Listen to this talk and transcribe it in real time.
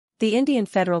The Indian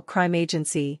Federal Crime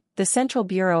Agency, the Central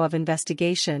Bureau of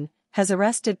Investigation, has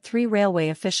arrested 3 railway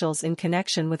officials in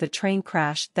connection with a train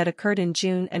crash that occurred in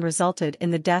June and resulted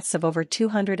in the deaths of over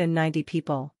 290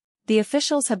 people. The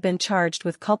officials have been charged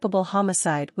with culpable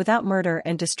homicide without murder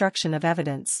and destruction of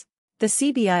evidence. The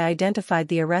CBI identified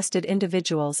the arrested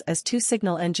individuals as 2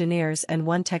 signal engineers and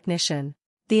 1 technician.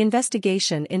 The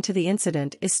investigation into the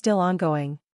incident is still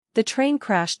ongoing. The train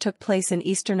crash took place in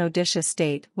eastern Odisha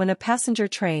state when a passenger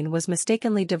train was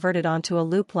mistakenly diverted onto a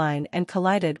loop line and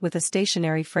collided with a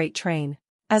stationary freight train.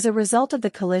 As a result of the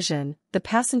collision, the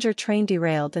passenger train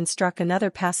derailed and struck another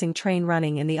passing train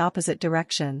running in the opposite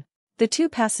direction. The 2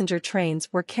 passenger trains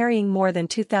were carrying more than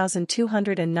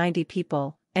 2,290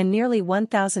 people, and nearly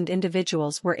 1,000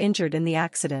 individuals were injured in the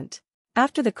accident.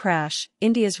 After the crash,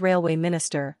 India's railway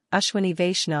minister, Ashwini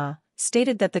Vaishnaw,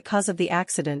 stated that the cause of the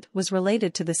accident was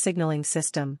related to the signalling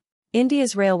system.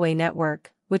 India's railway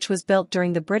network, which was built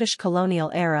during the British colonial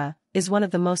era, is one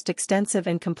of the most extensive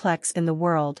and complex in the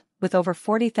world, with over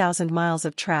 40,000 miles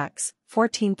of tracks,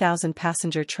 14,000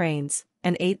 passenger trains,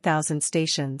 and 8,000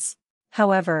 stations.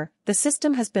 However, the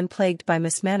system has been plagued by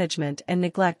mismanagement and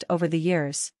neglect over the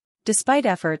years. Despite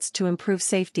efforts to improve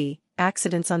safety,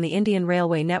 accidents on the Indian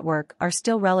railway network are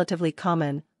still relatively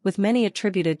common, with many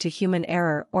attributed to human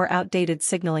error or outdated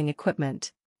signaling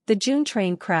equipment. The June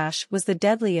train crash was the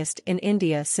deadliest in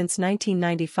India since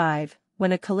 1995,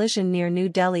 when a collision near New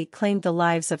Delhi claimed the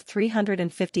lives of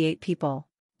 358 people.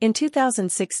 In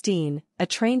 2016, a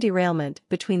train derailment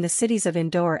between the cities of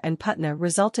Indore and Patna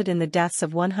resulted in the deaths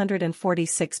of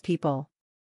 146 people.